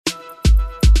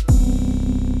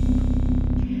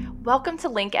Welcome to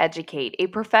Link Educate, a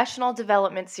professional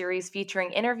development series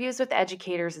featuring interviews with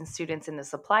educators and students in the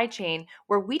supply chain,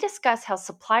 where we discuss how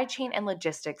supply chain and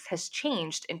logistics has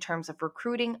changed in terms of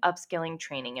recruiting, upskilling,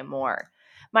 training, and more.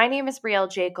 My name is Brielle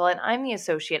Jaekel, and I'm the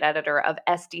Associate Editor of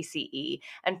SDCE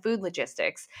and Food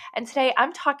Logistics. And today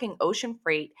I'm talking ocean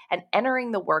freight and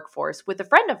entering the workforce with a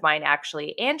friend of mine,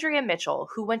 actually, Andrea Mitchell,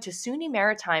 who went to SUNY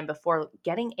Maritime before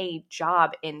getting a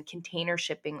job in container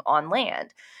shipping on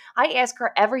land. I ask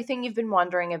her everything you've been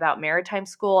wondering about maritime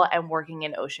school and working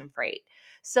in ocean freight.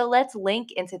 So let's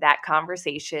link into that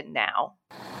conversation now.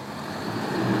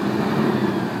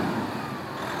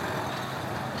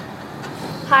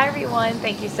 Hi, everyone.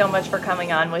 Thank you so much for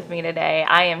coming on with me today.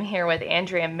 I am here with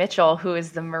Andrea Mitchell, who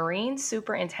is the Marine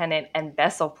Superintendent and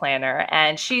Vessel Planner,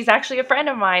 and she's actually a friend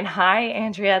of mine. Hi,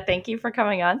 Andrea. Thank you for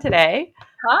coming on today.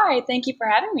 Hi, thank you for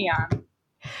having me on.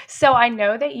 So I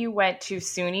know that you went to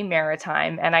SUNY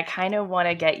Maritime, and I kind of want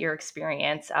to get your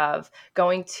experience of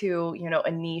going to,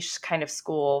 a niche kind of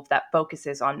school that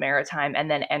focuses on maritime and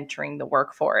then entering the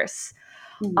workforce.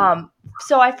 Mhm.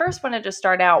 So I first wanted to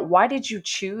start out, why did you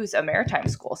choose a maritime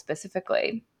school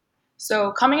specifically?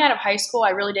 So coming out of high school, I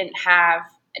really didn't have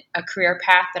a career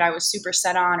path that I was super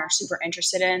set on or super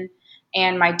interested in.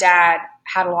 And my dad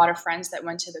had a lot of friends that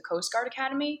went to the Coast Guard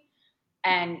Academy.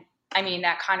 And I mean,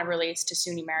 that kind of relates to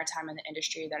SUNY Maritime and the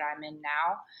industry that I'm in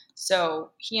now.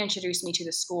 So he introduced me to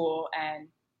the school and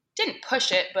didn't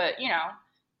push it, but,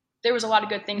 there was a lot of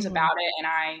good things Mhm. about it. And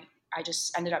I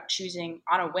just ended up choosing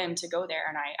on a whim to go there,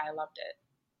 and I loved it.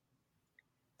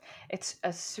 It's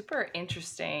a super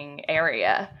interesting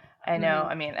area. I know. Mhm.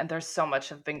 I mean, and there's so much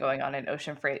have been going on in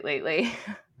ocean freight lately.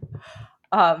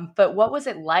 But what was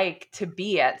it like to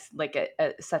be at like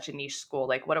such a niche school?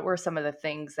 Like, what were some of the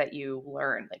things that you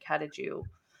learned? Like, how did you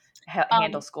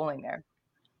handle Um, schooling there?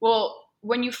 Well,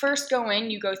 when you first go in,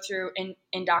 you go through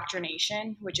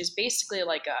indoctrination, which is basically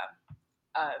like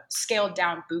a scaled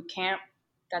down boot camp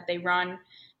that they run,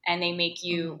 and they make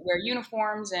you Mhm. wear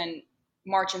uniforms and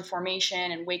march in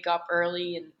formation and wake up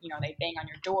early, and they bang on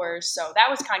your doors. So that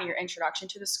was kind of your introduction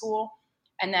to the school.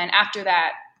 And then after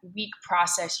that week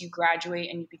process, you graduate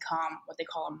and you become what they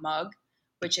call a mug,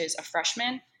 which is a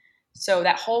freshman. So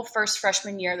that whole first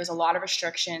freshman year, there's a lot of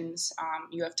restrictions.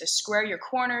 You have to square your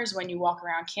corners when you walk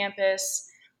around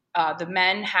campus. The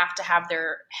men have to have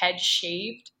their heads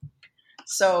shaved.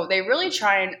 So they really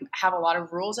try and have a lot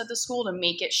of rules at the school to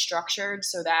make it structured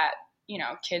so that,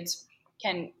 kids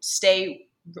can stay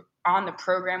on the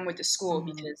program with the school,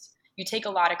 Mhm. because you take a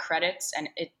lot of credits and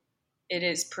it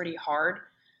is pretty hard.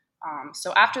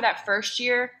 So after that first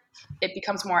year, it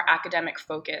becomes more academic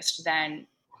focused than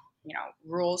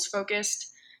rules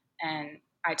focused. And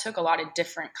I took a lot of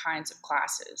different kinds of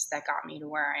classes that got me to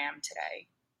where I am today.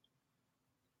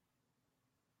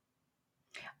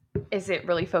 Is it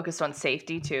really focused on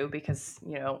safety too? Because,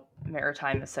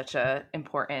 maritime is such a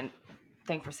important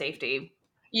thing for safety.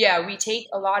 Yeah, we take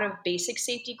a lot of basic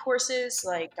safety courses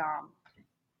like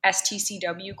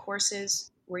STCW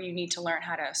courses where you need to learn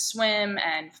how to swim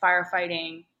and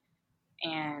firefighting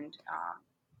and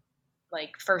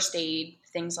like first aid,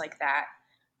 things like that.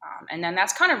 And then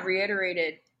that's kind of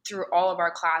reiterated through all of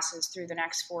our classes through the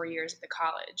next 4 years of the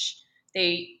college.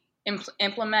 They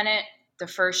implement it the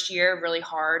first year really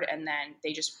hard, and then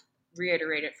they just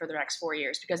reiterate it for the next 4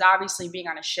 years, because obviously being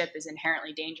on a ship is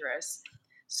inherently dangerous.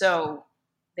 So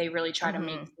they really try to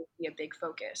make Mhm. safety a big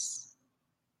focus.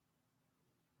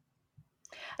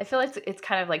 I feel like it's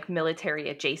kind of like military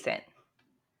adjacent.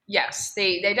 Yes,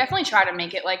 they definitely try to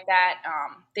make it like that.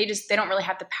 They don't really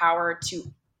have the power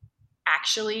to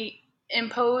actually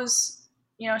impose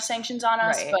sanctions on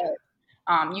us, Right.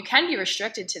 but you can be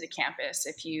restricted to the campus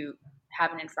if you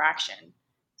have an infraction.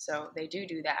 So they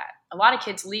do that. A lot of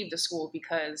kids leave the school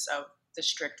because of the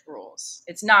strict rules.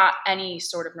 It's not any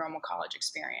sort of normal college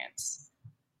experience.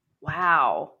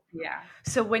 Wow. Yeah.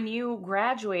 So when you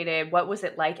graduated, what was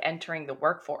it like entering the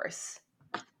workforce?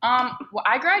 Well,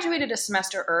 I graduated a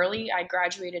semester early. I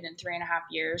graduated in 3.5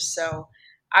 years, so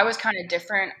I was kind of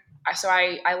different. So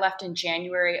I left in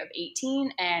January of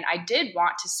 18, and I did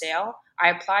want to sail. I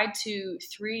applied to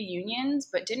 3 unions,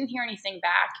 but didn't hear anything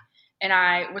back. And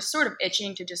I was sort of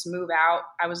itching to just move out.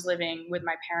 I was living with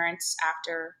my parents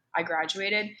after I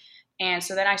graduated. And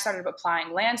so then I started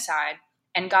applying landside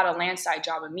and got a landside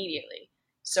job immediately.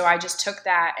 So I just took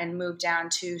that and moved down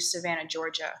to Savannah,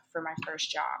 Georgia for my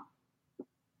first job.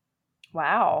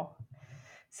 Wow.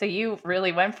 So you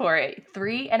really went for it.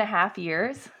 3.5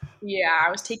 years? Yeah, I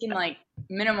was taking like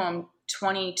minimum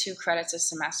 22 credits a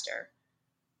semester,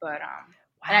 but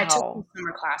and I took some Wow.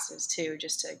 summer classes too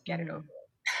just to get it over.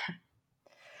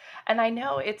 Mhm. And I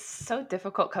know it's so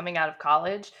difficult coming out of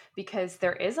college because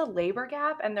there is a labor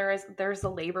gap and there's a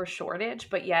labor shortage,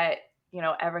 but yet,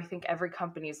 I think every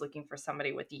company is looking for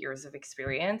somebody with years of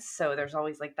experience. So there's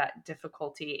always like that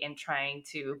difficulty in trying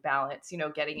to balance,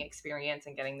 getting experience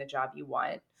and getting the job you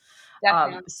want.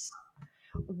 Definitely.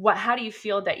 How do you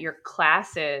feel that your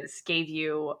classes gave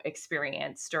you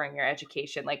experience during your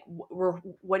education? Like,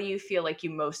 what do you feel like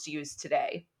you most use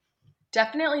today?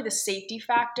 Definitely the safety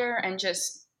factor, and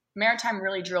just maritime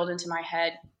really drilled into my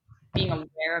head being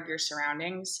aware of your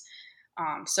surroundings.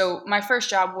 So my first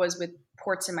job was with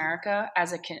Ports America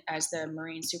as the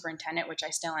marine superintendent, which I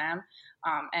still am,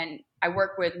 and I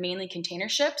work with mainly container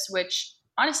ships, which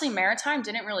honestly maritime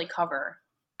didn't really cover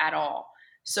at all.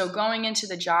 So going into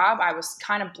the job, I was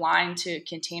kind of blind to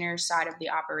container side of the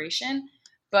operation,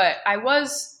 but I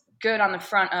was good on the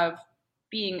front of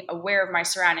being aware of my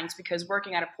surroundings because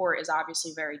working at a port is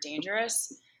obviously very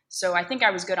dangerous. So I think I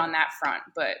was good on that front,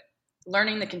 but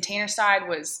learning the container side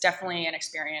was definitely an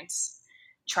experience,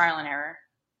 trial and error.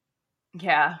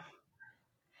 Yeah.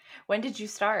 When did you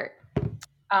start?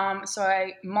 So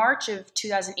I March of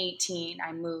 2018,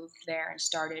 I moved there and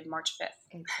started March 5th.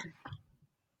 18.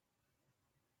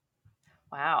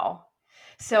 Wow.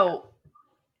 Yeah. So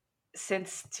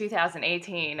since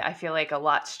 2018, I feel like a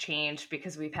lot's changed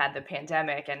because we've had the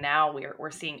pandemic and now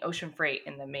we're seeing ocean freight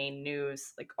in the main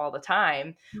news like all the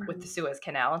time with the Mhm. Suez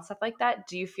Canal and stuff like that.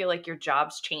 Do you feel like your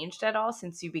job's changed at all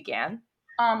since you began?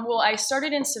 Well, I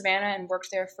started in Savannah and worked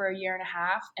there for a year and a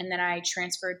half, and then I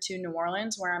transferred to New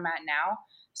Orleans, where I'm at now.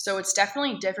 So it's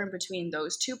definitely different between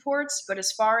those two ports. But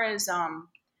as far as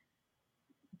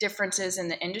differences in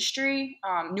the industry,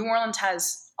 New Orleans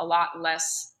has a lot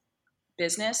less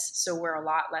business, so we're a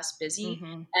lot less busy.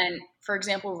 Mm-hmm. And for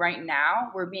example, right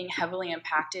now we're being heavily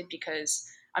impacted because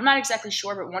I'm not exactly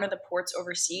sure, but one of the ports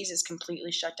overseas is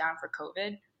completely shut down for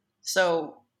COVID.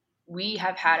 So we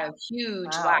have had a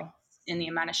huge lack Wow. in the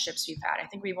amount of ships we've had. I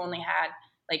think we've only had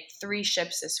like 3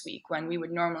 ships this week when we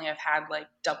would normally have had like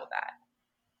double that.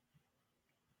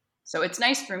 So it's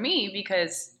nice for me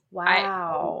because I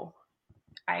Wow.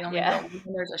 I only Yeah. go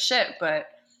when there's a ship, but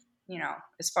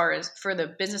as far as for the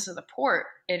business of the port,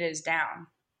 it is down.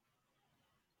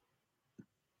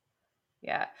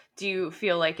 Yeah. Do you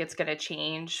feel like it's going to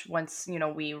change once,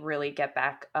 we really get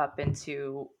back up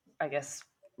into, I guess,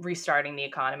 restarting the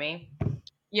economy?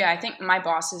 Yeah, I think my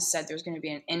bosses said there's going to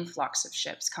be an influx of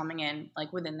ships coming in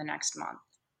like within the next month.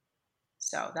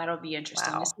 So that'll be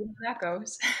interesting to Wow. see how that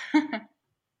goes.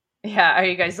 Yeah. Are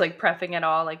you guys like prepping it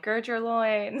all? Like gird your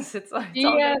loins. It's all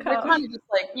Yeah, gonna they're come. kind of just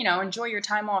like, enjoy your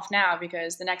time off now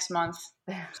because the next month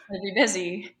it's going to be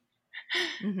busy.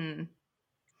 hmm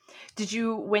Did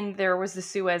you, when there was the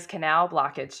Suez Canal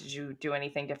blockage, did you do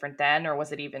anything different then, or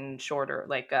was it even shorter,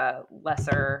 like a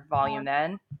lesser volume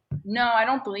then? No, I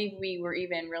don't believe we were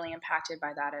even really impacted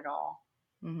by that at all.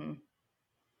 hmm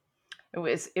It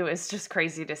was just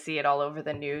crazy to see it all over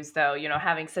the news, though.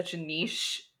 Having such a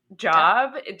niche Definitely.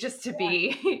 job, just to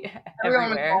be Everyone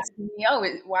was everywhere. asking me, "Oh,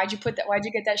 why'd you put that? Why'd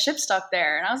you get that ship stuck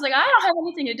there?" And I was like, "I don't have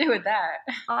anything to do with that."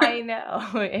 I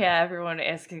know. Yeah, everyone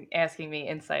asking me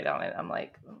insight on it. I'm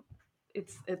like,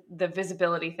 the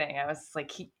visibility thing. I was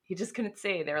like, he just couldn't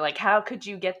say. They were like, how could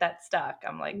you get that stuck?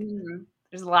 I'm like, Mhm.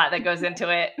 there's a lot that goes into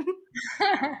it.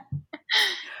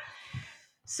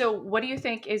 So, what do you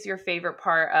think is your favorite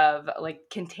part of like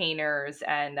containers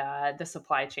and the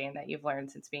supply chain that you've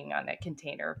learned since being on a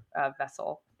container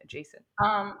vessel adjacent?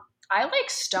 um, I like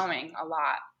stowing a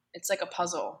lot. It's like a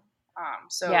puzzle.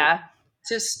 So Yeah.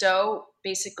 to stow,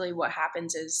 basically what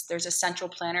happens is there's a central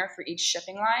planner for each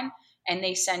shipping line, and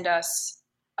they send us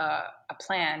a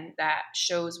plan that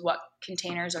shows what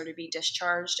containers are to be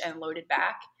discharged and loaded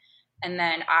back. And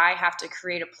then I have to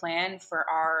create a plan for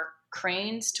our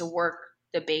cranes to work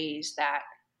the bays that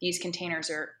these containers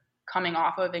are coming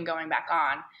off of and going back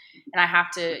on. And I have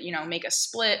to, make a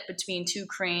split between 2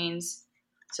 cranes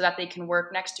so that they can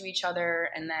work next to each other,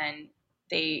 and then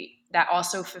they that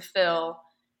also fulfill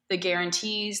the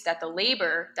guarantees that the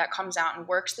labor that comes out and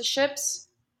works the ships,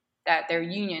 that their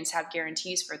unions have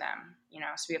guarantees for them.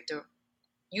 So we have to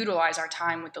utilize our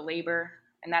time with the labor,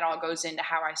 and that all goes into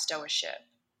how I stow a ship.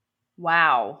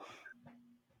 Wow.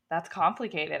 That's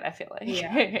complicated, I feel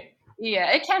Yeah. like.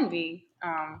 Yeah, it can be,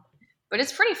 but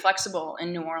it's pretty flexible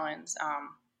in New Orleans.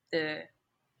 The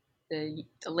the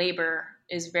labor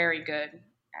is very good,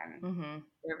 and hmm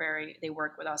they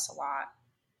work with us a lot.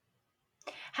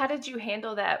 How did you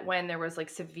handle that when there was like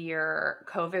severe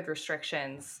COVID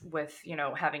restrictions with,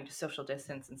 having to social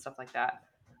distance and stuff like that?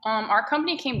 Our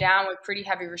company came down with pretty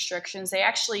heavy restrictions. They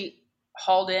actually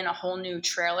hauled in a whole new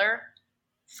trailer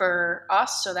for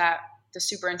us so that the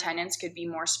superintendents could be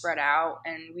more spread out,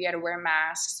 and we had to wear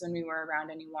masks when we were around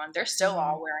anyone. They're still Mm-hmm.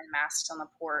 all wearing masks on the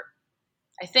port.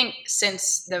 I think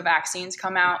since the vaccines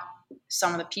come out,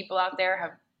 some of the people out there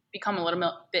have become a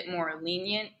little bit more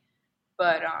lenient,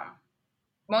 but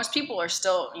most people are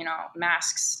still,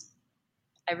 masks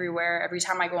everywhere. Every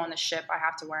time I go on the ship, I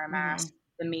have to wear a Mm-hmm. mask.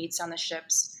 The mates on the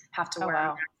ships have to Oh, wear a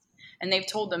wow. mask. And they've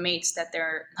told the mates that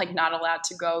they're like not allowed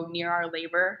to go near our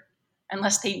labor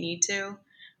unless they need to.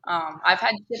 I've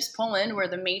had ships pull in where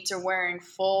the mates are wearing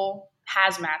full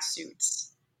hazmat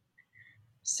suits.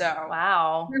 So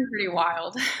Wow. it's pretty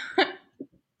wild.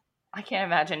 I can't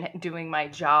imagine doing my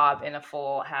job in a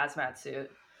full hazmat suit.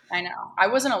 I know. I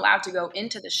wasn't allowed to go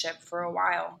into the ship for a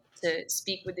while to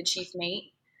speak with the chief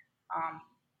mate, um,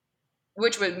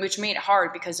 which made it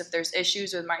hard because if there's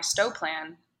issues with my stow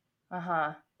plan,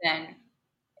 Uh-huh. then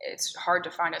it's hard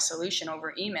to find a solution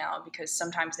over email because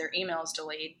sometimes their email is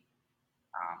delayed.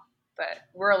 But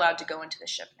we're allowed to go into the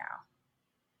ship now.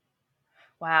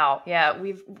 Wow. Yeah,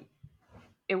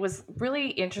 it was really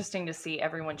interesting to see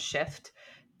everyone shift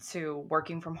to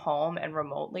working from home and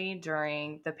remotely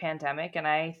during the pandemic, and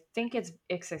I think it's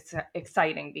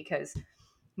exciting because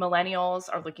millennials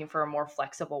are looking for a more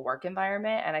flexible work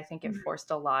environment, and I think it Mm-hmm.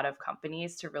 forced a lot of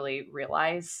companies to really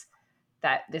realize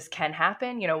that this can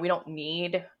happen. We don't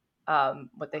need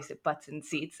what they say butts in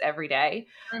seats every day,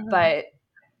 Mm-hmm. but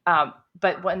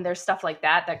but when there's stuff like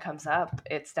that comes up,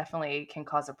 it's definitely can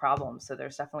cause a problem. So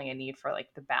there's definitely a need for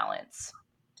like the balance.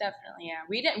 Definitely, yeah.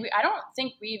 We didn't. I don't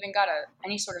think we even got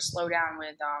any sort of slowdown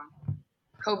with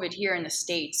COVID here in the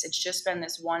states. It's just been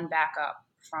this one backup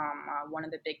from one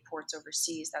of the big ports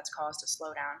overseas that's caused a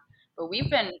slowdown. But we've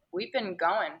been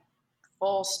going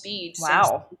full speed since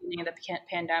Wow. the beginning of the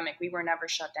pandemic. We were never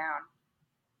shut down.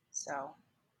 So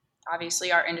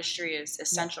obviously, our industry is Yeah.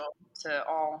 essential to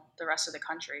all the rest of the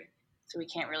country. So we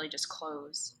can't really just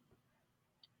close.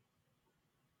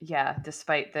 Yeah,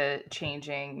 despite the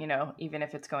changing, even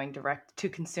if it's going direct to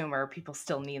consumer, people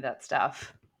still need that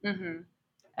stuff. Mm-hmm.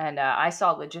 And I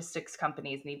saw logistics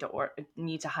companies need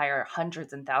to hire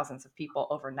hundreds and thousands of people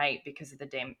overnight because of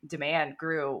the demand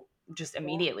grew just Yeah.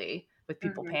 immediately with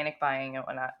people Mm-hmm. panic buying and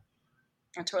whatnot.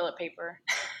 And toilet paper.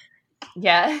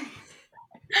 Yeah.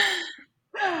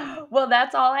 Well,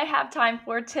 that's all I have time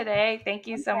for today. Thank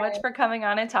you so much Okay. for coming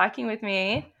on and talking with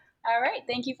me. All right.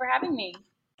 Thank you for having me.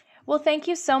 Well, thank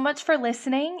you so much for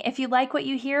listening. If you like what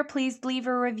you hear, please leave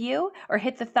a review or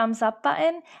hit the thumbs up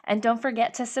button. And don't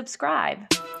forget to subscribe.